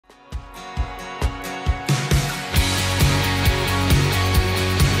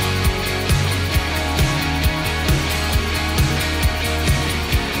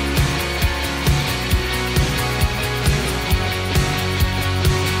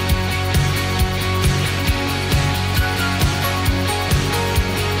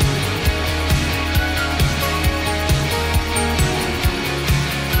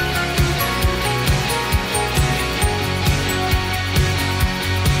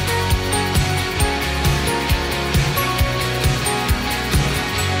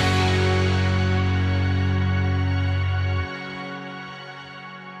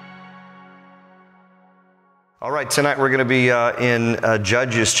All right, tonight we're going to be in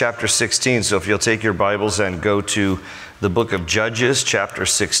Judges chapter 16. So if you'll take your Bibles and go to the book of Judges chapter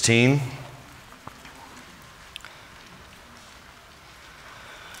 16.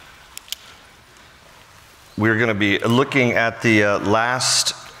 We're going to be looking at the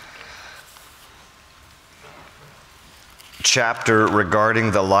last chapter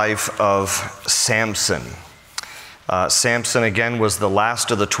regarding the life of Samson. Samson, again, was the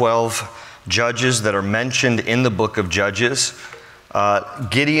last of the 12 judges that are mentioned in the book of Judges.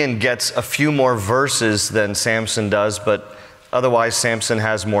 Gideon gets a few more verses than Samson does, but otherwise Samson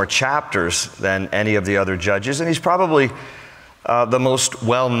has more chapters than any of the other judges, and he's probably the most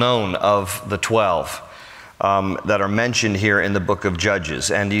well-known of the 12 that are mentioned here in the book of Judges.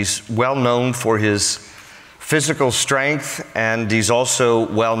 And he's well-known for his physical strength, and he's also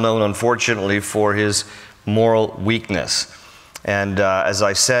well-known, unfortunately, for his moral weakness. And as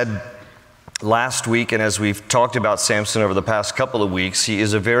I said last week, and as we've talked about Samson over the past couple of weeks, he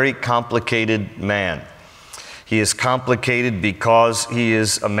is a very complicated man. He is complicated because he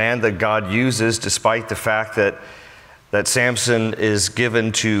is a man that God uses, despite the fact that Samson is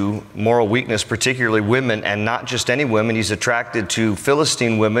given to moral weakness, particularly women, and not just any women. He's attracted to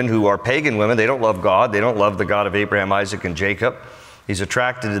Philistine women who are pagan women. They don't love God. They don't love the God of Abraham, Isaac, and Jacob. He's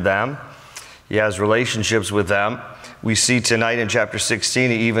attracted to them. He has relationships with them. We see tonight in chapter 16,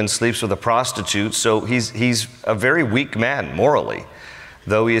 he even sleeps with a prostitute. So he's a very weak man morally,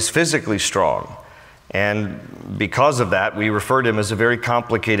 though he is physically strong. And because of that, we refer to him as a very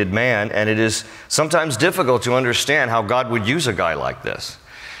complicated man. And it is sometimes difficult to understand how God would use a guy like this.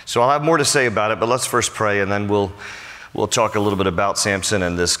 So I'll have more to say about it, but let's first pray, and then we'll talk a little bit about Samson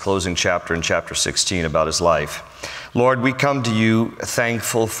and this closing chapter in chapter 16 about his life. Lord, we come to you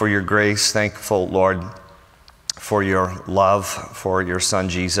thankful for your grace, thankful, Lord, for your love for your son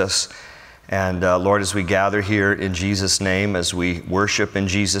Jesus. And Lord, as we gather here in Jesus' name, as we worship in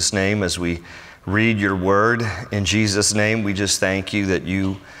Jesus' name, as we read your word in Jesus' name, we just thank you that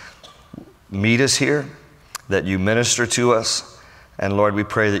you meet us here, that you minister to us. And Lord, we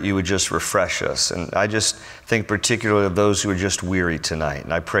pray that you would just refresh us. And I just think particularly of those who are just weary tonight.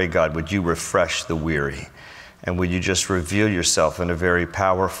 And I pray, God, would you refresh the weary? And would you just reveal yourself in a very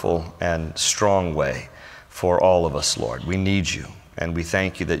powerful and strong way for all of us, Lord. We need you, and we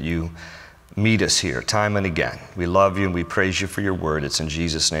thank you that you meet us here time and again. We love you, and we praise you for your word. It's in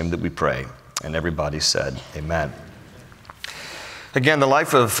Jesus' name that we pray. And everybody said, amen. Again, the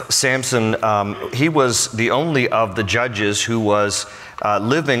life of Samson, he was the only of the judges who was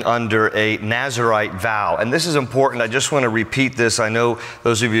living under a Nazirite vow. And this is important. I just want to repeat this. I know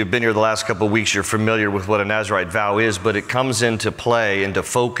those of you who have been here the last couple of weeks, you're familiar with what a Nazirite vow is, but it comes into play, into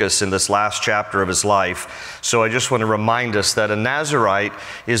focus in this last chapter of his life. So I just want to remind us that a Nazirite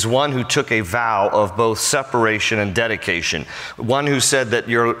is one who took a vow of both separation and dedication. One who said that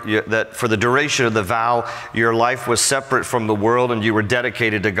that for the duration of the vow, your life was separate from the world and you were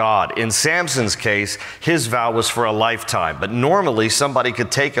dedicated to God. In Samson's case, his vow was for a lifetime, but normally somebody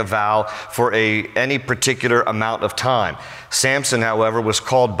could take a vow for any particular amount of time. Samson, however, was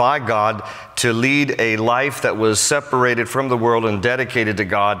called by God to lead a life that was separated from the world and dedicated to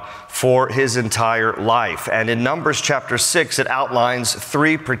God for his entire life. And in Numbers chapter 6, it outlines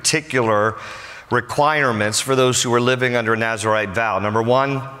three particular requirements for those who are living under a Nazirite vow. Number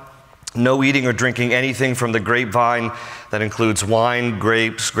one, no eating or drinking anything from the grapevine. That includes wine,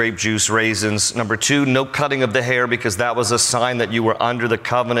 grapes, grape juice, raisins. Number two, no cutting of the hair, because that was a sign that you were under the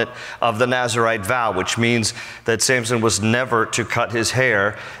covenant of the Nazirite vow, which means that Samson was never to cut his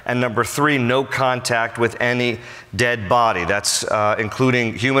hair. And number three, no contact with any dead body. That's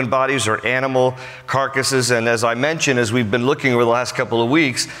including human bodies or animal carcasses. And as I mentioned, as we've been looking over the last couple of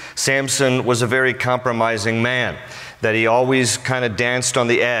weeks, Samson was a very compromising man, that he always kind of danced on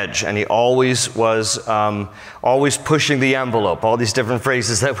the edge, and he always was always pushing the envelope, all these different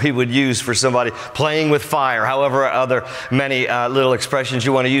phrases that we would use for somebody playing with fire, however other many little expressions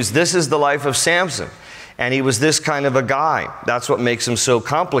you want to use. This is the life of Samson, and he was this kind of a guy. That's what makes him so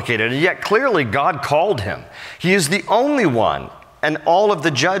complicated, and yet clearly God called him. He is the only one, and all of the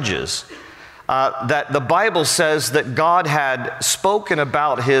judges, that the Bible says that God had spoken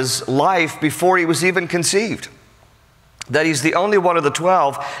about his life before he was even conceived. That he's the only one of the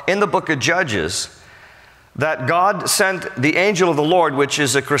 12 in the book of Judges that God sent the angel of the Lord, which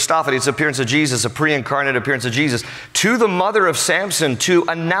is a Christophany, it's appearance of Jesus, a pre-incarnate appearance of Jesus, to the mother of Samson to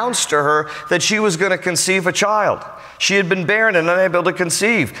announce to her that she was going to conceive a child. She had been barren and unable to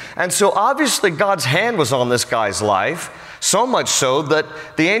conceive. And so obviously God's hand was on this guy's life, so much so that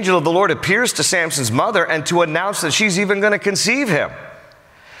the angel of the Lord appears to Samson's mother and to announce that she's even going to conceive him.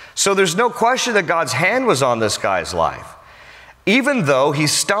 So there's no question that God's hand was on this guy's life, even though he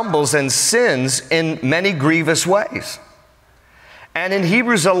stumbles and sins in many grievous ways. And in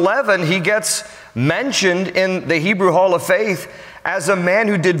Hebrews 11, he gets mentioned in the Hebrew Hall of Faith as a man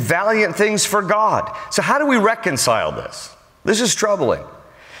who did valiant things for God. So how do we reconcile this? This is troubling.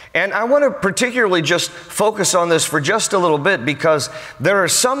 And I want to particularly just focus on this for just a little bit, because there are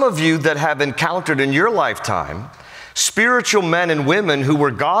some of you that have encountered in your lifetime spiritual men and women who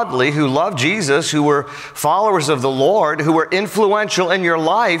were godly, who loved Jesus, who were followers of the Lord, who were influential in your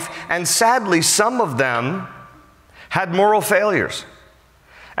life, and sadly, some of them had moral failures.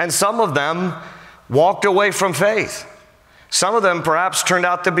 And some of them walked away from faith. Some of them perhaps turned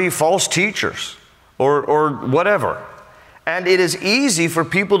out to be false teachers or whatever. And it is easy for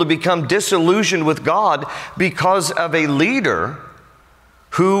people to become disillusioned with God because of a leader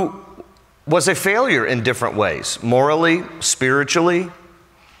who was a failure in different ways, morally, spiritually.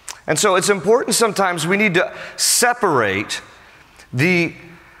 And so it's important sometimes we need to separate the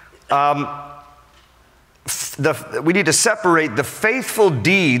faithful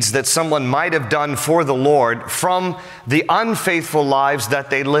deeds that someone might have done for the Lord from the unfaithful lives that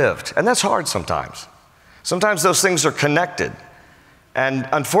they lived. And that's hard sometimes. Sometimes those things are connected. And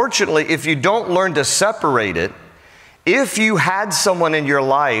unfortunately, if you don't learn to separate it, if you had someone in your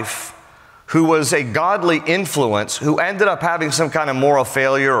life who was a godly influence, who ended up having some kind of moral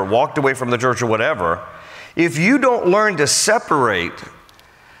failure or walked away from the church or whatever, if you don't learn to separate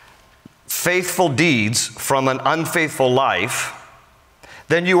faithful deeds from an unfaithful life,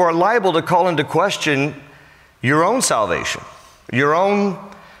 then you are liable to call into question your own salvation, your own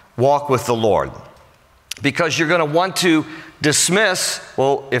walk with the Lord. Because you're going to want to dismiss,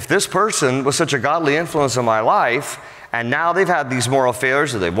 well, if this person was such a godly influence in my life, and now they've had these moral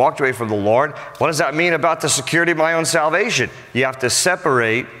failures, or they've walked away from the Lord, what does that mean about the security of my own salvation? You have to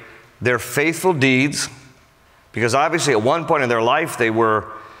separate their faithful deeds, because obviously at one point in their life they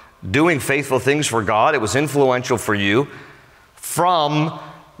were doing faithful things for God. It was influential for you, from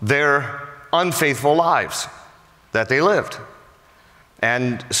their unfaithful lives that they lived.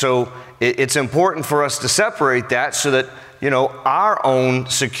 And so it's important for us to separate that so that, our own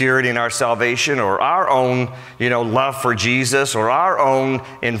security in our salvation, or our own, love for Jesus, or our own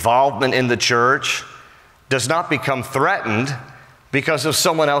involvement in the church does not become threatened because of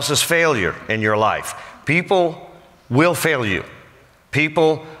someone else's failure in your life. People will fail you.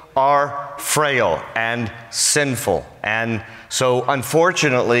 People are frail and sinful. And so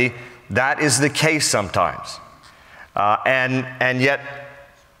unfortunately, that is the case sometimes. And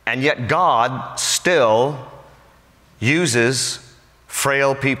yet God still uses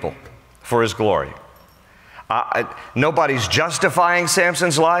frail people for His glory. Nobody's justifying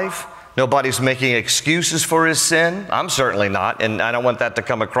Samson's life. Nobody's making excuses for his sin. I'm certainly not, and I don't want that to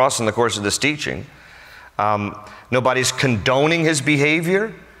come across in the course of this teaching. Nobody's condoning his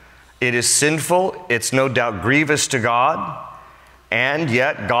behavior. It is sinful. It's no doubt grievous to God, and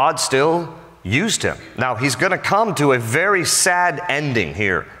yet God still used him. Now, he's going to come to a very sad ending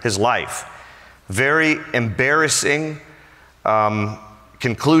here, his life. Very embarrassing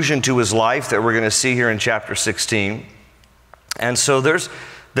conclusion to his life that we're going to see here in chapter 16. And so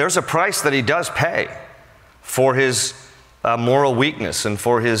there's a price that he does pay for his moral weakness and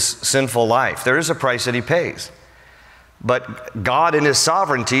for his sinful life. There is a price that he pays. But God in His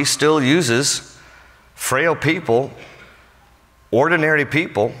sovereignty still uses frail people, ordinary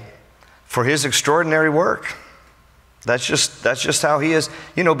people, for His extraordinary work. That's just how He is.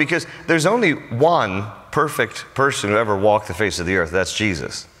 Because there's only one perfect person who ever walked the face of the earth. That's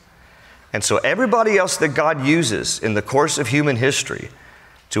Jesus. And so everybody else that God uses in the course of human history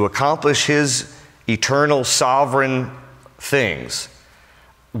to accomplish His eternal, sovereign things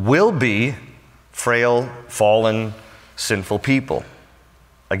will be frail, fallen, sinful people.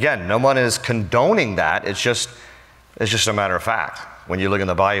 Again, no one is condoning that. It's just a matter of fact when you look in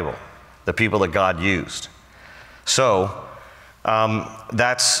the Bible, the people that God used. So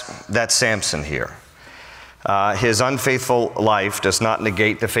that's Samson here. His unfaithful life does not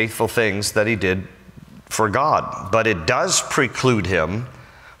negate the faithful things that he did for God, but it does preclude him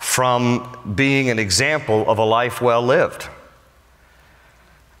from being an example of a life well lived.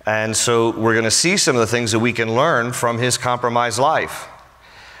 And so we're going to see some of the things that we can learn from his compromised life.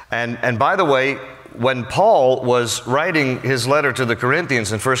 And by the way, when Paul was writing his letter to the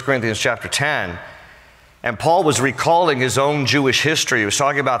Corinthians in 1 Corinthians chapter 10, and Paul was recalling his own Jewish history, he was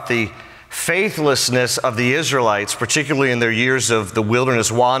talking about the faithlessness of the Israelites, particularly in their years of the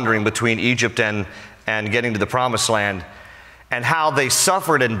wilderness wandering between Egypt and getting to the Promised Land. and how they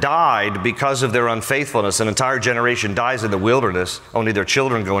suffered and died because of their unfaithfulness. An entire generation dies in the wilderness, only their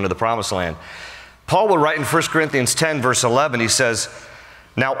children go into the promised land. Paul will write in 1 Corinthians 10, verse 11, he says,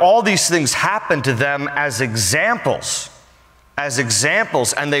 now all these things happened to them as examples,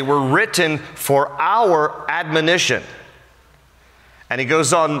 and they were written for our admonition. And he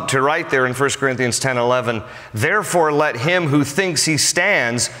goes on to write there in 1 Corinthians 10, 11, therefore let him who thinks he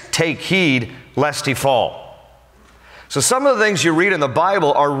stands take heed lest he fall. So some of the things you read in the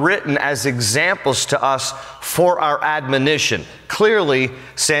Bible are written as examples to us for our admonition. Clearly,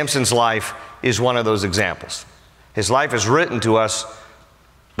 Samson's life is one of those examples. His life is written to us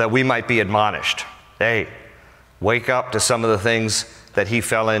that we might be admonished. Hey, wake up to some of the things that he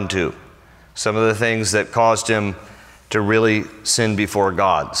fell into, some of the things that caused him to really sin before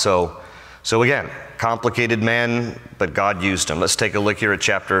God. So again, complicated man, but God used him. Let's take a look here at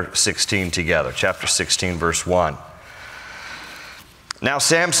chapter 16 together. Chapter 16, verse 1. Now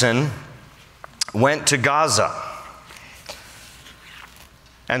Samson went to Gaza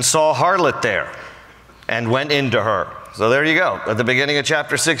and saw a harlot there and went into her. So there you go. At the beginning of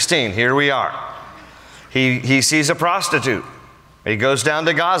chapter 16, here we are. He sees a prostitute. He goes down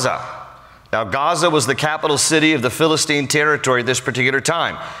to Gaza. Now Gaza was the capital city of the Philistine territory at this particular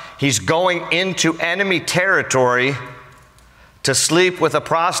time. He's going into enemy territory to sleep with a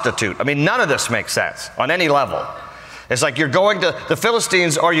prostitute. I mean, none of this makes sense on any level. It's like you're going to, the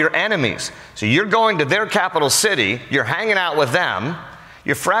Philistines are your enemies. So you're going to their capital city, you're hanging out with them,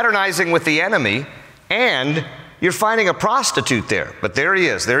 you're fraternizing with the enemy, and you're finding a prostitute there. But there he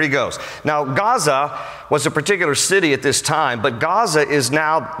is, there he goes. Now Gaza was a particular city at this time, but Gaza is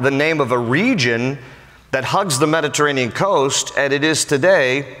now the name of a region that hugs the Mediterranean coast, and it is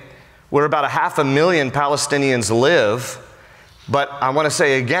today where about 500,000 Palestinians live. But I want to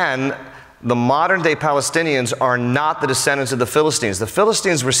say again, the modern day Palestinians are not the descendants of the Philistines. The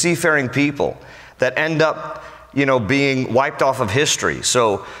Philistines were seafaring people that end up, being wiped off of history.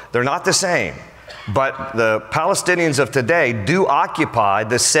 So they're not the same. But the Palestinians of today do occupy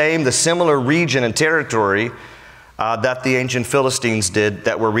the similar region and territory that the ancient Philistines did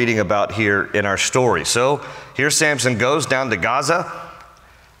that we're reading about here in our story. So here Samson goes down to Gaza,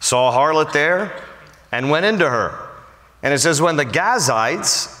 saw a harlot there, and went into her. And it says, when the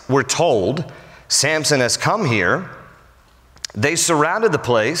Gazites were told, Samson has come here, they surrounded the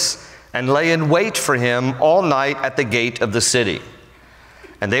place and lay in wait for him all night at the gate of the city.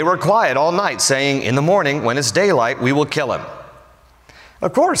 And they were quiet all night, saying, in the morning, when it's daylight, we will kill him.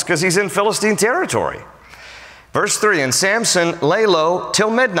 Of course, because he's in Philistine territory. Verse 3, and Samson lay low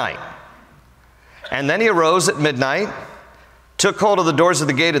till midnight. And then he arose at midnight, took hold of the doors of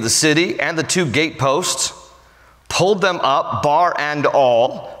the gate of the city and the 2 gate posts, pulled them up, bar and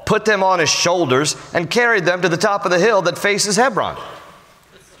all, put them on his shoulders, and carried them to the top of the hill that faces Hebron.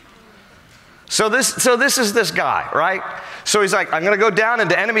 So this is this guy, right? So he's like, I'm going to go down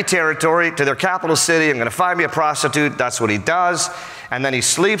into enemy territory, to their capital city. I'm going to find me a prostitute. That's what he does. And then he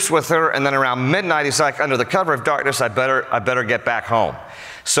sleeps with her. And then around midnight, he's like, under the cover of darkness, I better get back home.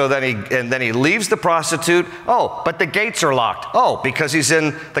 So then he leaves the prostitute. Oh, but the gates are locked. Oh, because he's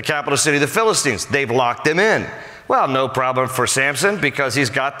in the capital city of the Philistines. They've locked him in. Well, no problem for Samson, because he's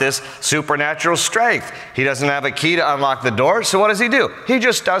got this supernatural strength. He doesn't have a key to unlock the door, so what does he do? He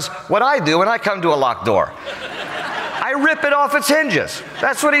just does what I do when I come to a locked door. I rip it off its hinges.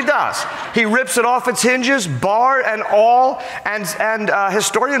 That's what he does. He rips it off its hinges, bar and all, and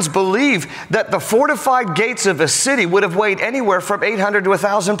historians believe that the fortified gates of a city would have weighed anywhere from 800 to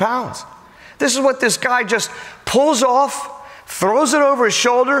 1,000 pounds. This is what this guy just pulls off, throws it over his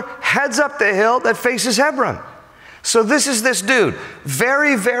shoulder, heads up the hill that faces Hebron. So this is this dude,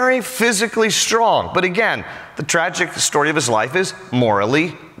 very, very physically strong. But again, the tragic story of his life is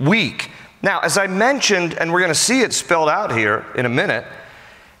morally weak. Now, as I mentioned, and we're going to see it spelled out here in a minute,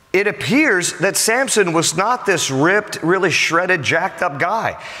 it appears that Samson was not this ripped, really shredded, jacked up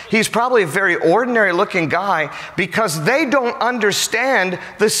guy. He's probably a very ordinary looking guy because they don't understand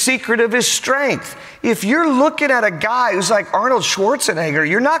the secret of his strength. If you're looking at a guy who's like Arnold Schwarzenegger,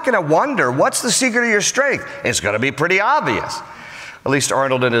 you're not going to wonder, what's the secret of your strength? It's going to be pretty obvious. At least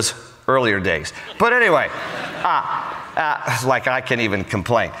Arnold in his earlier days. But anyway, like I can't even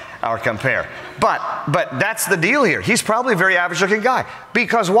complain or compare. But that's the deal here. He's probably a very average looking guy.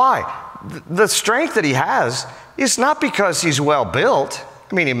 Because why? The strength that he has is not because he's well built.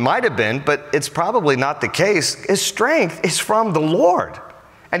 I mean, he might have been, but it's probably not the case. His strength is from the Lord.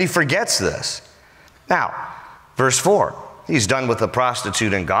 And he forgets this. Now, verse 4, he's done with the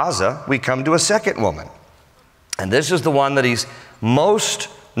prostitute in Gaza. We come to a second woman. And this is the one that he's most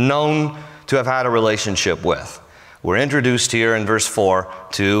known to have had a relationship with. We're introduced here in verse 4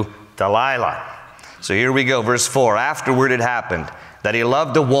 to Delilah. So here we go, verse 4. Afterward it happened that he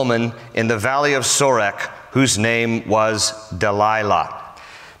loved a woman in the valley of Sorek, whose name was Delilah.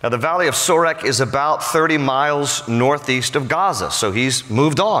 Now the valley of Sorek is about 30 miles northeast of Gaza, so he's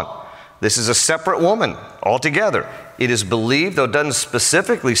moved on. This is a separate woman altogether. It is believed, though it doesn't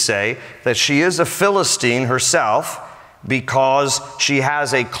specifically say, that she is a Philistine herself because she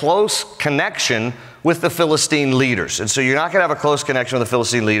has a close connection with the Philistine leaders. And so you're not going to have a close connection with the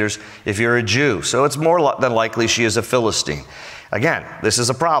Philistine leaders if you're a Jew. So it's more than likely she is a Philistine. Again, this is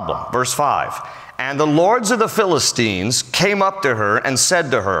a problem. Verse 5. And the lords of the Philistines came up to her and said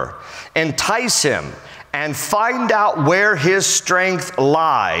to her, entice him and find out where his strength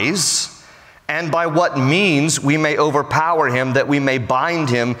lies, and by what means we may overpower him, that we may bind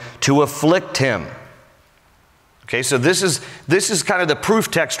him to afflict him. Okay, so this is kind of the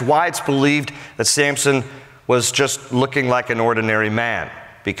proof text why it's believed that Samson was just looking like an ordinary man,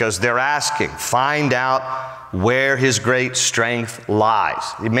 because they're asking, find out where his great strength lies.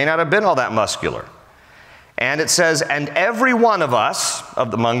 He may not have been all that muscular. And it says, and every one of us,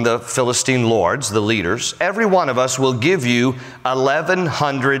 among the Philistine lords, the leaders, every one of us will give you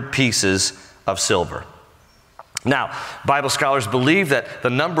 1,100 pieces of silver. Now, Bible scholars believe that the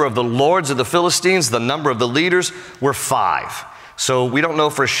number of the lords of the Philistines, the number of the leaders, were 5. So we don't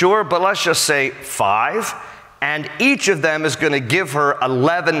know for sure, but let's just say 5. And each of them is going to give her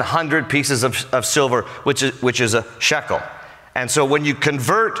 1,100 pieces of silver, which is a shekel. And so when you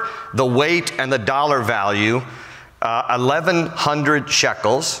convert the weight and the dollar value, 1,100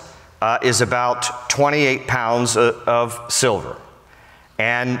 shekels is about 28 pounds of silver.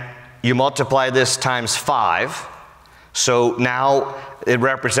 And you multiply this times 5, so now it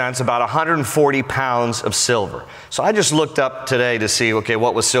represents about 140 pounds of silver. So I just looked up today to see, okay,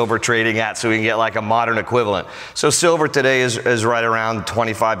 what was silver trading at so we can get like a modern equivalent. So silver today is right around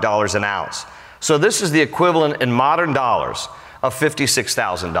 $25 an ounce. So this is the equivalent in modern dollars of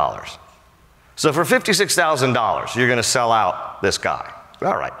 $56,000. So for $56,000, you're going to sell out this guy.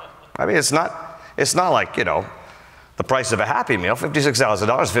 All right. I mean, it's not like, you know, the price of a Happy Meal. $56,000,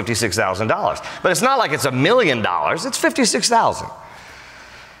 $56,000. But it's not like it's $1 million. It's $56,000.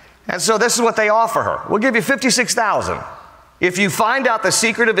 And so this is what they offer her. We'll give you $56,000 if you find out the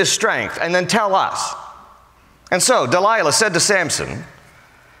secret of his strength and then tell us. And so Delilah said to Samson,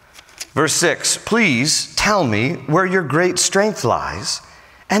 verse 6, please tell me where your great strength lies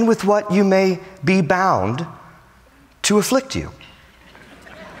and with what you may be bound to afflict you.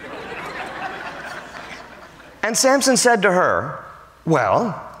 And Samson said to her,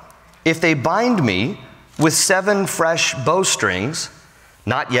 well, if they bind me with 7 fresh bowstrings,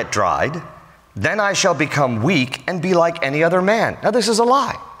 not yet dried, then I shall become weak and be like any other man. Now this is a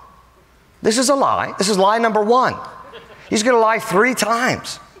lie. This is a lie. This is lie number 1. He's going to lie 3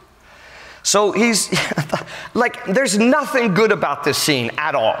 times. So he's like, there's nothing good about this scene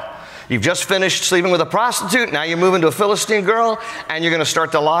at all. You've just finished sleeping with a prostitute. Now you're moving to a Philistine girl and you're going to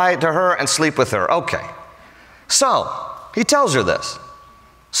start to lie to her and sleep with her. Okay. So he tells her this.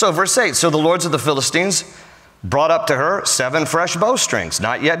 So verse 8, so the lords of the Philistines brought up to her 7 fresh bowstrings,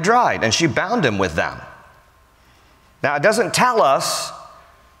 not yet dried, and she bound him with them. Now it doesn't tell us,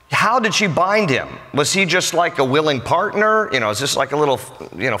 how did she bind him? Was he just like a willing partner? You know, is this like a little,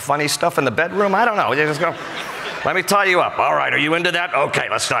 funny stuff in the bedroom? I don't know. You just go, let me tie you up. All right, are you into that? Okay,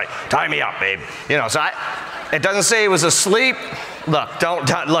 let's tie me up, babe. So it doesn't say he was asleep. Look,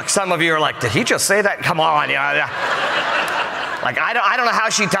 look, some of you are like, did he just say that? Come on. Like, I don't know how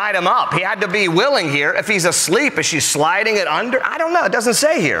she tied him up. He had to be willing here. If he's asleep, is she sliding it under? I don't know. It doesn't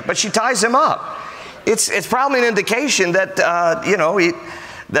say here, but she ties him up. It's probably an indication that,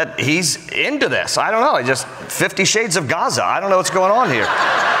 that he's into this. I don't know. It's just 50 Shades of Gaza. I don't know what's going on here.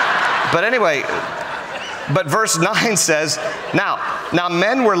 But anyway, but verse 9 says, now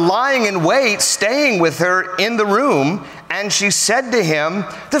men were lying in wait, staying with her in the room, and she said to him,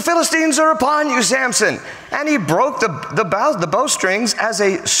 the Philistines are upon you, Samson. And he broke the bowstrings as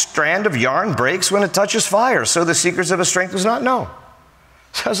a strand of yarn breaks when it touches fire. So the secrets of his strength was not known.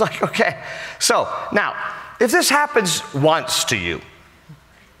 So I was like, okay. So now, if this happens once to you,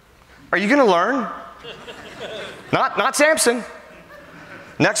 are you going to learn? Not Samson.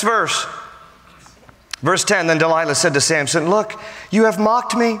 Next verse. Verse 10, then Delilah said to Samson, look, you have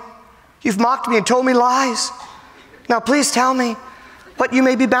mocked me. You've mocked me and told me lies. Now please tell me what you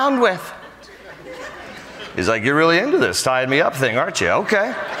may be bound with. He's like, you're really into this tying me up thing, aren't you?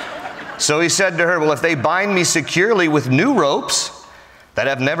 Okay. So he said to her, well, if they bind me securely with new ropes that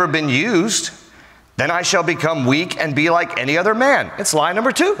have never been used, then I shall become weak and be like any other man. It's lie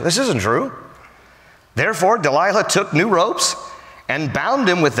number 2. This isn't true. Therefore Delilah took new ropes and bound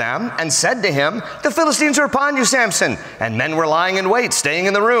him with them and said to him, the Philistines are upon you, Samson. And men were lying in wait, staying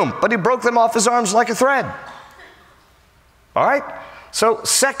in the room. But he broke them off his arms like a thread. All right? So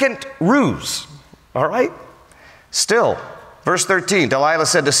second ruse. All right? Still, verse 13, Delilah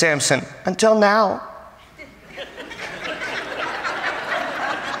said to Samson, until now.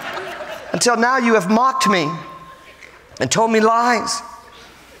 Until now you have mocked me and told me lies.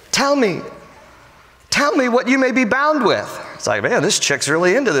 Tell me what you may be bound with. It's like, man, this chick's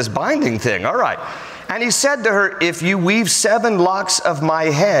really into this binding thing. All right. And he said to her, if you weave 7 locks of my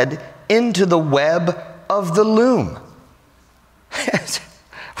head into the web of the loom.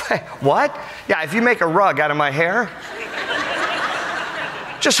 What? Yeah, if you make a rug out of my hair,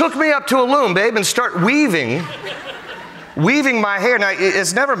 just hook me up to a loom, babe, and start weaving my hair. Now,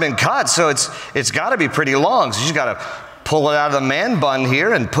 it's never been cut, so it's got to be pretty long. So she's got to pull it out of the man bun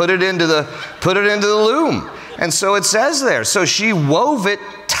here and put it into the loom. And so it says there, so she wove it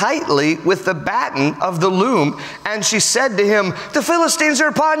tightly with the batten of the loom, and she said to him, the Philistines are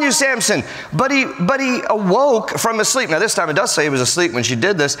upon you, Samson. But he awoke from his sleep. Now this time it does say he was asleep when she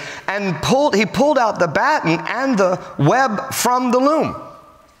did this, and he pulled out the batten and the web from the loom.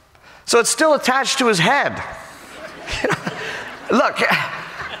 So it's still attached to his head. Look,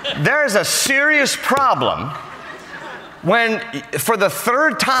 there is a serious problem when for the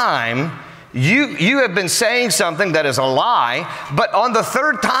third time you have been saying something that is a lie, but on the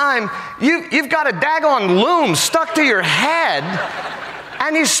third time you've got a daggone loom stuck to your head,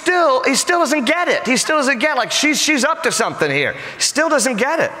 and he still doesn't get it. He still doesn't get, like, she's up to something here. He still doesn't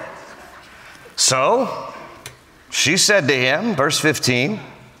get it. So she said to him, verse 15,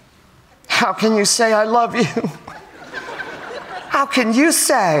 how can you say I love you? How can you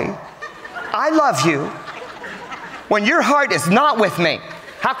say I love you when your heart is not with me?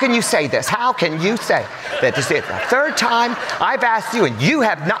 How can you say this? How can you say that this is the third time I've asked you and you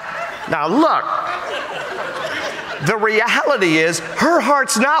have not? Now look, the reality is her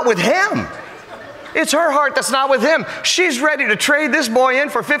heart's not with him. It's her heart that's not with him. She's ready to trade this boy in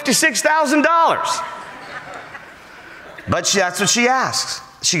for $56,000. But that's what she asks.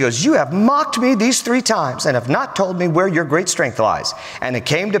 She goes, you have mocked me these 3 times and have not told me where your great strength lies. And it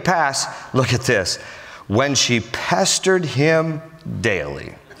came to pass, look at this, when she pestered him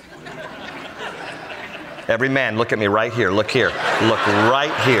daily. Every man, look at me right here. Look here. Look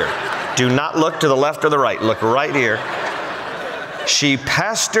right here. Do not look to the left or the right. Look right here. She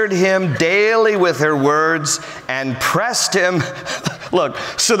pestered him daily with her words and pressed him, look,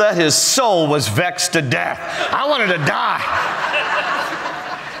 so that his soul was vexed to death. I wanted to die.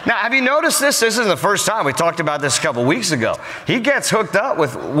 Now, have you noticed this? This isn't the first time. We talked about this a couple weeks ago. He gets hooked up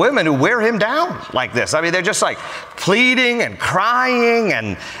with women who wear him down like this. I mean, they're just like pleading and crying.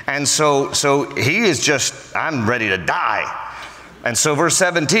 And so he is just, I'm ready to die. And so verse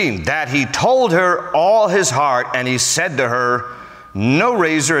 17, that he told her all his heart, and he said to her, no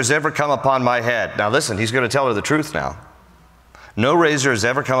razor has ever come upon my head. Now listen, he's going to tell her the truth now. No razor has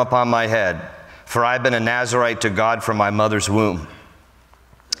ever come upon my head, for I've been a Nazirite to God from my mother's womb.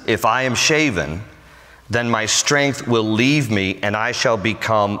 If I am shaven, then my strength will leave me, and I shall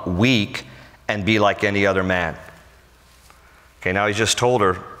become weak and be like any other man. Okay, now he's just told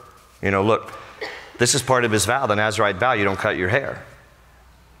her, look, this is part of his vow, the Nazirite vow, you don't cut your hair.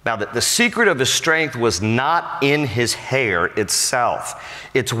 Now, the secret of his strength was not in his hair itself.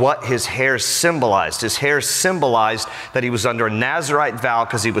 It's what his hair symbolized. His hair symbolized that he was under a Nazirite vow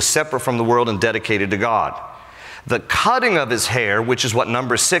because he was separate from the world and dedicated to God. The cutting of his hair, which is what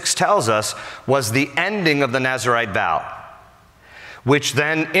number 6 tells us, was the ending of the Nazirite vow, which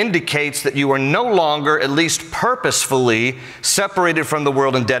then indicates that you are no longer, at least purposefully, separated from the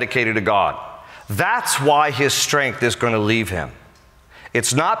world and dedicated to God. That's why his strength is going to leave him.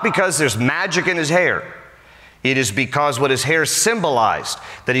 It's not because there's magic in his hair. It is because what his hair symbolized,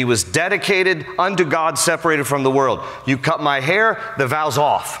 that he was dedicated unto God, separated from the world. You cut my hair, the vow's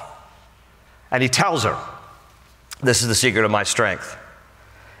off. And he tells her, this is the secret of my strength.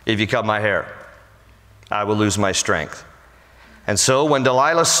 If you cut my hair, I will lose my strength. And so when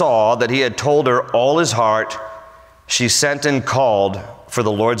Delilah saw that he had told her all his heart, she sent and called for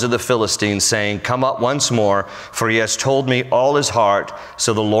the lords of the Philistines, saying, come up once more, for he has told me all his heart.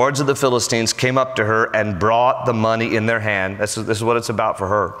 So the lords of the Philistines came up to her and brought the money in their hand. This is what it's about for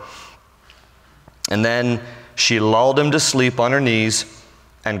her. And then she lulled him to sleep on her knees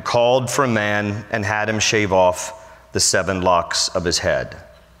and called for a man and had him shave off the 7 locks of his head.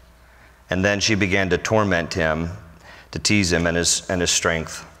 And then she began to torment him, to tease him, and his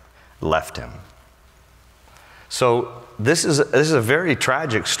strength left him. So this is a very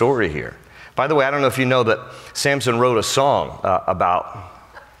tragic story here. By the way, I don't know if you know that Samson wrote a song about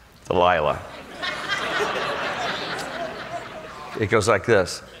Delilah. It goes like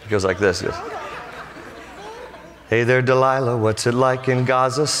this. It goes like this. It goes, hey there, Delilah, what's it like in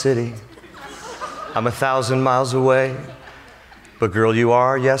Gaza City? I'm 1,000 miles away, but girl, you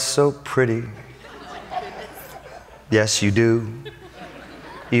are, yes, so pretty. Yes, you do,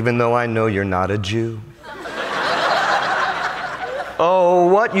 even though I know you're not a Jew. Oh,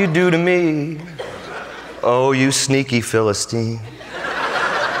 what you do to me. Oh, you sneaky Philistine.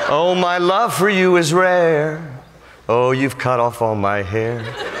 Oh, my love for you is rare. Oh, you've cut off all my hair.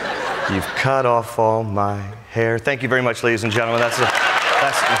 You've cut off all my hair. Thank you very much, ladies and gentlemen. That's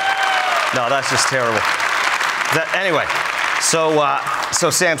just terrible. Anyway, so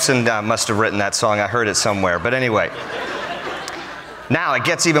Samson must have written that song. I heard it somewhere. But anyway, now it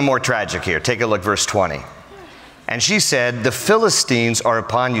gets even more tragic here. Take a look, verse 20. And she said, the Philistines are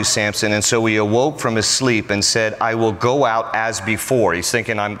upon you, Samson. And so he awoke from his sleep and said, I will go out as before. He's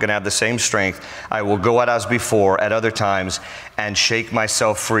thinking, I'm going to have the same strength. I will go out as before at other times and shake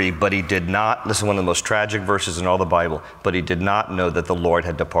myself free. But he did not, this is one of the most tragic verses in all the Bible, but he did not know that the Lord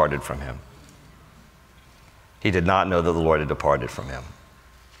had departed from him. He did not know that the Lord had departed from him.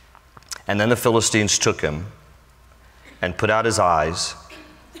 And then the Philistines took him and put out his eyes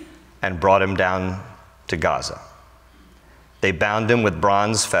and brought him down to Gaza. They bound him with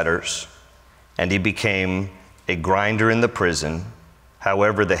bronze fetters, and he became a grinder in the prison.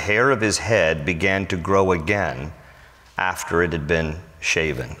 However, the hair of his head began to grow again after it had been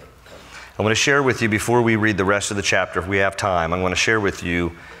shaven. I want to share with you, before we read the rest of the chapter, if we have time, I want to share with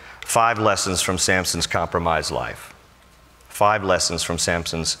you 5 lessons from Samson's compromised life. 5 lessons from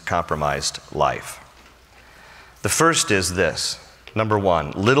Samson's compromised life. The first is this. Number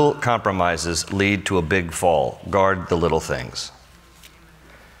 1, little compromises lead to a big fall. Guard the little things.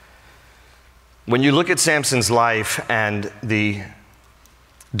 When you look at Samson's life and the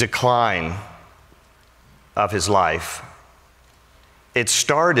decline of his life, it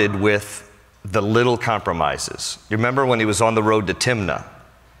started with the little compromises. You remember when he was on the road to Timnah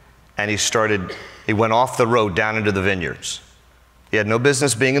and he went off the road down into the vineyards. He had no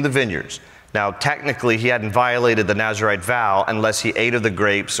business being in the vineyards. Now, technically, he hadn't violated the Nazirite vow unless he ate of the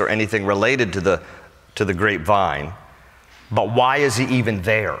grapes or anything related to the grapevine. But why is he even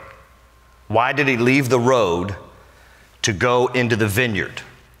there? Why did he leave the road to go into the vineyard?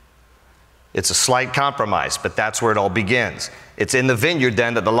 It's a slight compromise, but that's where it all begins. It's in the vineyard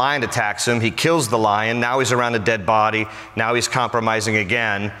then that the lion attacks him. He kills the lion. Now he's around a dead body. Now he's compromising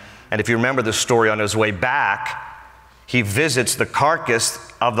again. And if you remember the story, on his way back, he visits the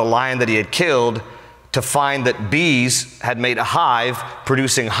carcass of the lion that he had killed to find that bees had made a hive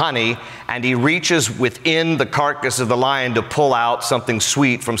producing honey, and he reaches within the carcass of the lion to pull out something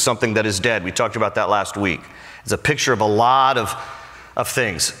sweet from something that is dead. We talked about that last week. It's a picture of a lot of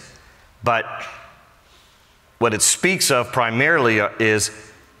things. But what it speaks of primarily is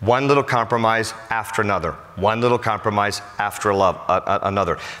one little compromise after another. One little compromise after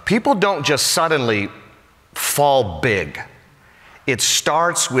another. People don't just suddenly fall big. It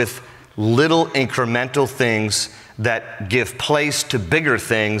starts with little incremental things that give place to bigger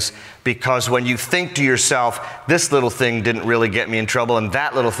things, because when you think to yourself, this little thing didn't really get me in trouble and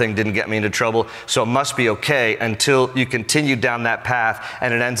that little thing didn't get me into trouble, so it must be okay, until you continue down that path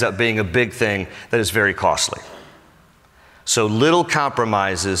and it ends up being a big thing that is very costly. So little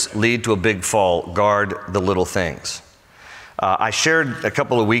compromises lead to a big fall. Guard the little things. I shared a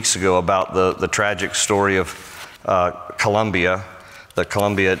couple of weeks ago about the tragic story of Columbia, the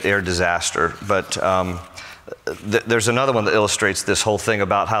Columbia air disaster. But there's another one that illustrates this whole thing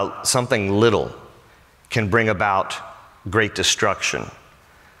about how something little can bring about great destruction.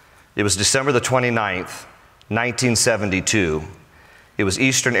 It was December the 29th, 1972. It was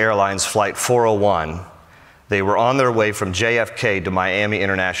Eastern Airlines Flight 401. They were on their way from JFK to Miami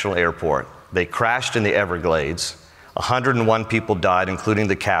International Airport. They crashed in the Everglades. 101 people died, including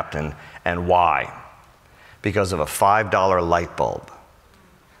the captain. And why? Because of a $5 light bulb.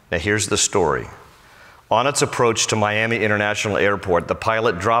 Now here's the story. On its approach to Miami International Airport, the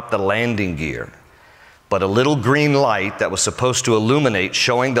pilot dropped the landing gear, but a little green light that was supposed to illuminate,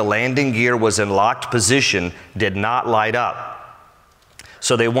 showing the landing gear was in locked position, did not light up.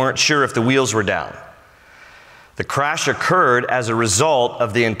 So they weren't sure if the wheels were down. The crash occurred as a result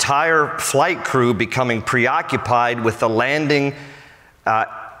of the entire flight crew becoming preoccupied with the landing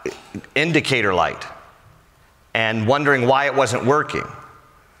indicator light and wondering why it wasn't working,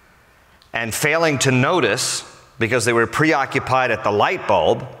 and failing to notice, because they were preoccupied at the light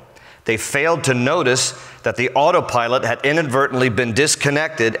bulb, They failed to notice that the autopilot had inadvertently been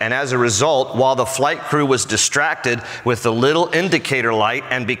disconnected, and as a result, while the flight crew was distracted with the little indicator light,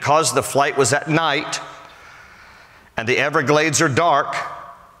 and because the flight was at night and the Everglades are dark,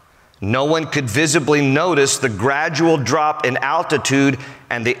 no one could visibly notice the gradual drop in altitude,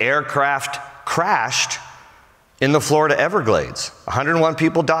 and the aircraft crashed in the Florida Everglades. 101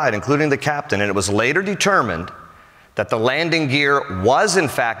 people died, including the captain, and it was later determined that the landing gear was in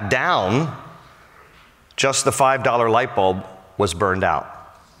fact down, just the $5 light bulb was burned out.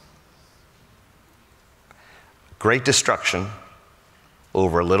 Great destruction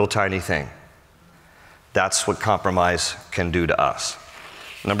over a little tiny thing. That's what compromise can do to us.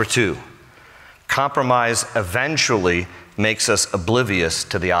 Number two, compromise eventually makes us oblivious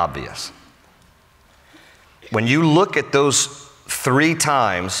to the obvious. When you look at those 3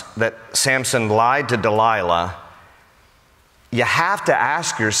 times that Samson lied to Delilah, you have to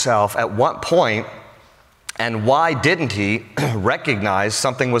ask yourself at what point and why didn't he recognize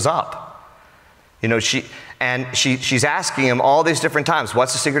something was up? You know, she's asking him all these different times,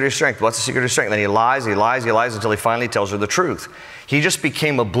 what's the secret of your strength? What's the secret of your strength? And he lies until he finally tells her the truth. He just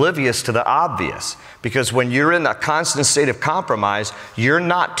became oblivious to the obvious, because when you're in a constant state of compromise, you're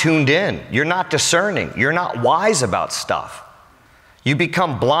not tuned in, you're not discerning, you're not wise about stuff. You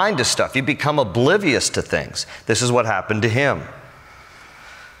become blind to stuff. You become oblivious to things. This is what happened to him.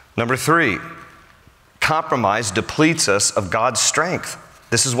 Number 3, compromise depletes us of God's strength.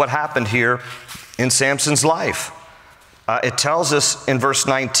 This is what happened here in Samson's life. It tells us in verse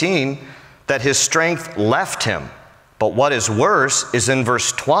 19 that his strength left him. But what is worse is in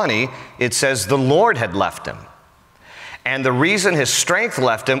verse 20, it says the Lord had left him. And the reason his strength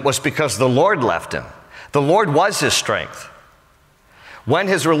left him was because the Lord left him. The Lord was his strength. When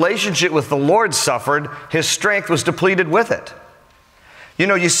his relationship with the Lord suffered, his strength was depleted with it. You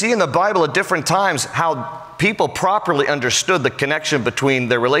know, you see in the Bible at different times how people properly understood the connection between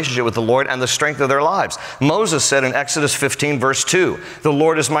their relationship with the Lord and the strength of their lives. Moses said in Exodus 15, verse 2, the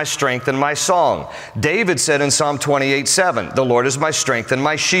Lord is my strength and my song. David said in Psalm 28:7, the Lord is my strength and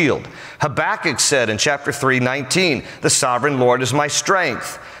my shield. Habakkuk said in chapter 3:19, the sovereign Lord is my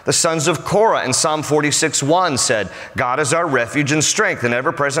strength. The sons of Korah in Psalm 46:1 said, God is our refuge and strength and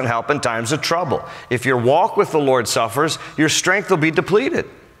ever-present help in times of trouble. If your walk with the Lord suffers, your strength will be depleted.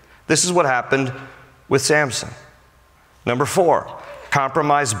 This is what happened with Samson. Number 4,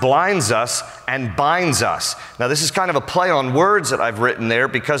 compromise blinds us and binds us. Now this is kind of a play on words that I've written there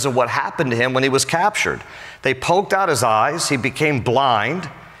because of what happened to him when he was captured. They poked out his eyes, he became blind,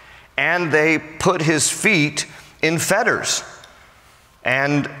 and they put his feet in fetters.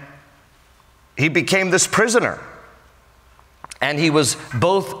 And he became this prisoner. And he was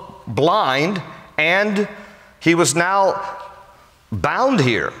both blind and he was now bound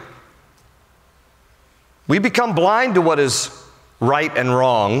here. We become blind to what is right and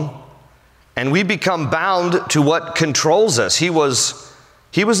wrong, and we become bound to what controls us. He was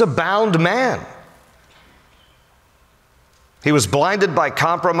a bound man. He was blinded by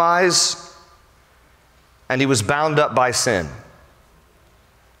compromise, and he was bound up by sin.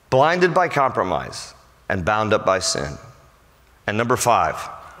 Blinded by compromise and bound up by sin. And number 5,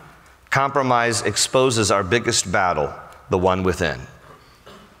 compromise exposes our biggest battle, the one within.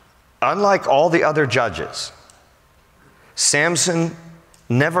 Unlike all the other judges, Samson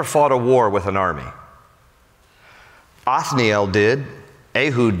never fought a war with an army. Othniel did,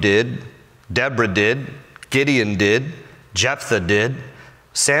 Ehud did, Deborah did, Gideon did, Jephthah did.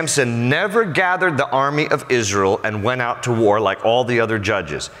 Samson never gathered the army of Israel and went out to war like all the other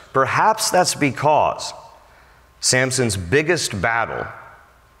judges. Perhaps that's because Samson's biggest battle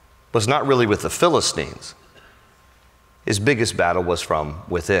was not really with the Philistines. His biggest battle was from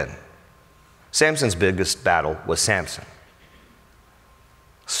within. Samson's biggest battle was Samson.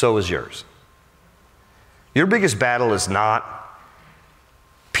 So is yours. Your biggest battle is not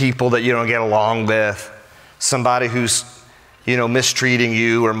people that you don't get along with, somebody who's mistreating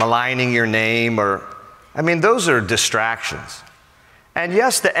you or maligning your name, those are distractions. And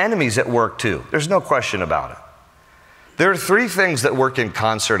yes, the enemy's at work too. There's no question about it. There are 3 things that work in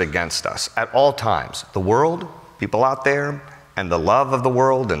concert against us at all times. The world, people out there, and the love of the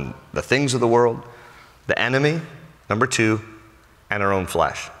world and the things of the world. The enemy, number 2, and our own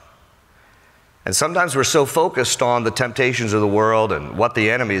flesh. And sometimes we're so focused on the temptations of the world and what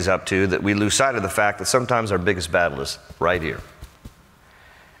the enemy is up to that we lose sight of the fact that sometimes our biggest battle is right here.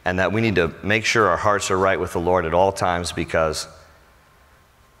 And that we need to make sure our hearts are right with the Lord at all times, because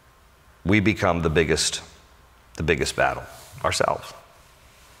we become the biggest battle ourselves.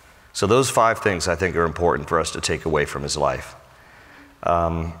 So those 5 things I think are important for us to take away from his life.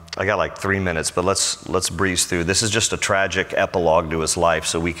 I got like 3 minutes, but let's breeze through. This is just a tragic epilogue to his life,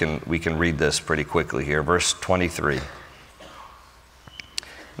 so we can read this pretty quickly here. Verse 23.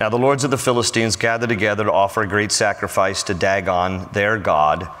 Now the lords of the Philistines gathered together to offer a great sacrifice to Dagon, their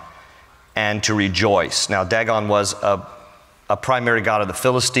god, and to rejoice. Now Dagon was a primary god of the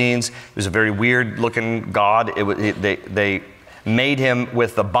Philistines. He was a very weird-looking god. They made him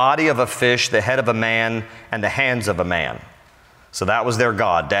with the body of a fish, the head of a man, and the hands of a man. So that was their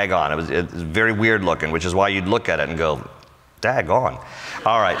god, Dagon. It was very weird looking, which is why you'd look at it and go, Dagon.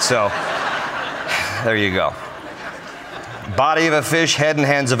 All right, so there you go. Body of a fish, head and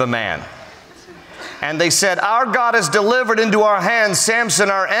hands of a man. And they said, our God has delivered into our hands Samson,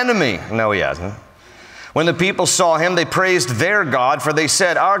 our enemy. No, he hasn't. When the people saw him, they praised their God, for they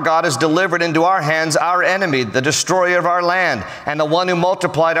said, our God has delivered into our hands our enemy, the destroyer of our land, and the one who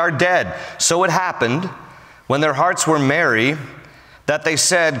multiplied our dead. So it happened, when their hearts were merry, that they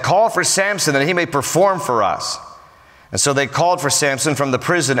said, call for Samson that he may perform for us. And so they called for Samson from the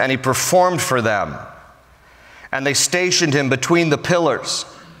prison, and he performed for them. And they stationed him between the pillars.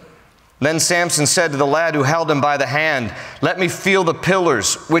 Then Samson said to the lad who held him by the hand, let me feel the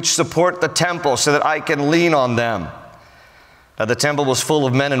pillars which support the temple so that I can lean on them. Now the temple was full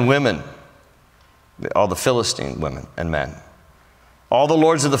of men and women, all the Philistine women and men. All the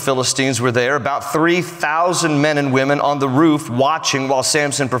lords of the Philistines were there, about 3,000 men and women on the roof watching while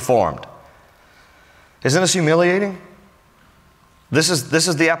Samson performed. Isn't this humiliating? This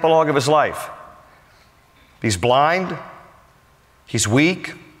is the epilogue of his life. He's blind. He's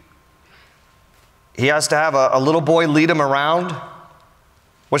weak. He has to have a little boy lead him around.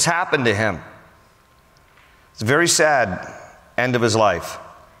 What's happened to him? It's a very sad end of his life.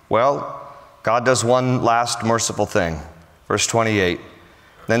 Well, God does one last merciful thing. Verse 28,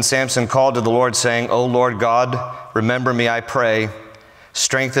 then Samson called to the Lord, saying, O Lord God, remember me, I pray.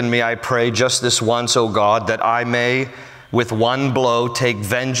 Strengthen me, I pray, just this once, O God, that I may with one blow take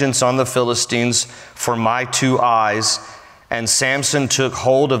vengeance on the Philistines for my 2 eyes. And Samson took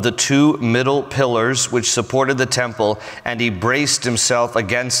hold of the 2 middle pillars which supported the temple, and he braced himself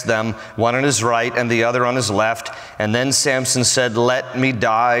against them, one on his right and the other on his left. And then Samson said, let me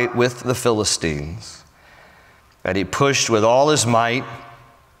die with the Philistines. And he pushed with all his might,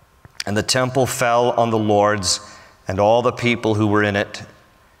 and the temple fell on the lords and all the people who were in it.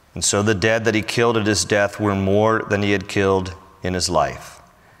 And so the dead that he killed at his death were more than he had killed in his life.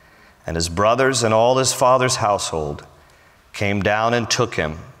 And his brothers and all his father's household came down and took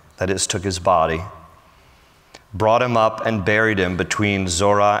him, that is, took his body, brought him up and buried him between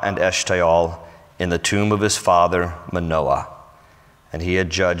Zorah and Eshtaol in the tomb of his father Manoah. And he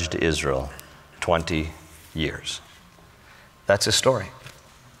had judged Israel 20 years. That's his story.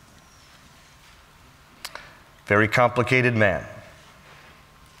 Very complicated man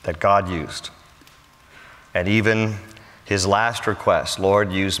that God used. And even his last request,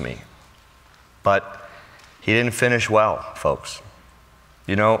 Lord, use me. But he didn't finish well, folks.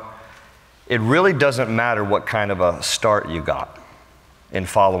 You know, it really doesn't matter what kind of a start you got in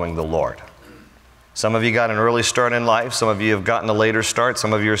following the Lord. Some of you got an early start in life. Some of you have gotten a later start.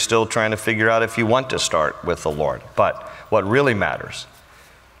 Some of you are still trying to figure out if you want to start with the Lord. But what really matters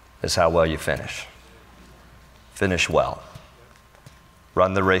is how well you finish. Finish well.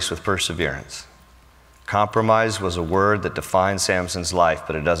 Run the race with perseverance. Compromise was a word that defined Samson's life,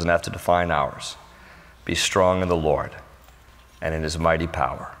 but it doesn't have to define ours. Be strong in the Lord and in his mighty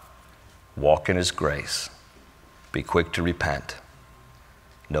power. Walk in his grace. Be quick to repent.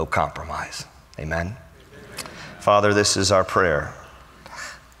 No compromise. Amen. Father, this is our prayer.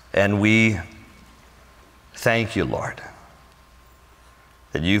 And we thank you, Lord,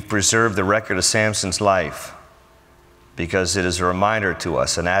 that you've preserved the record of Samson's life, because it is a reminder to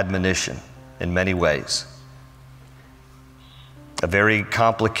us, an admonition in many ways. A very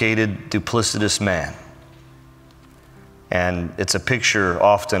complicated, duplicitous man. And it's a picture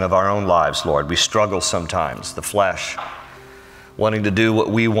often of our own lives, Lord. We struggle sometimes, the flesh wanting to do what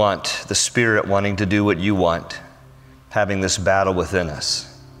we want, the Spirit wanting to do what you want, having this battle within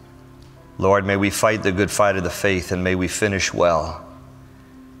us. Lord, may we fight the good fight of the faith, and may we finish well.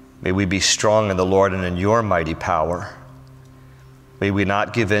 May we be strong in the Lord and in your mighty power. May we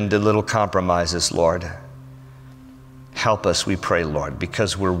not give in to little compromises, Lord. Help us, we pray, Lord,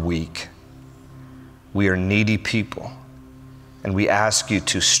 because we're weak. We are needy people, and we ask you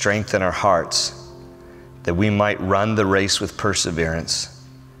to strengthen our hearts, that we might run the race with perseverance,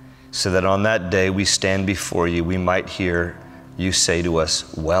 so that on that day we stand before you, we might hear you say to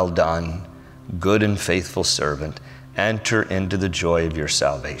us, well done, good and faithful servant, enter into the joy of your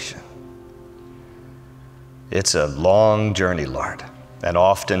salvation. It's a long journey, Lord. and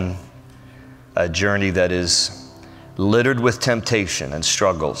often a journey that is littered with temptation and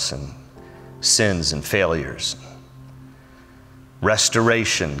struggles and sins and failures.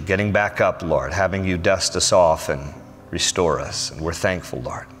 Restoration, getting back up, Lord, having you dust us off and restore us. And we're thankful,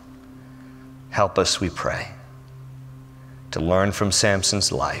 Lord. Help us, we pray, to learn from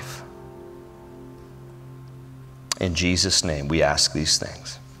Samson's life. In Jesus' name, we ask these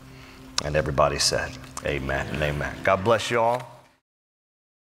things. And everybody said, amen and amen. God bless you all.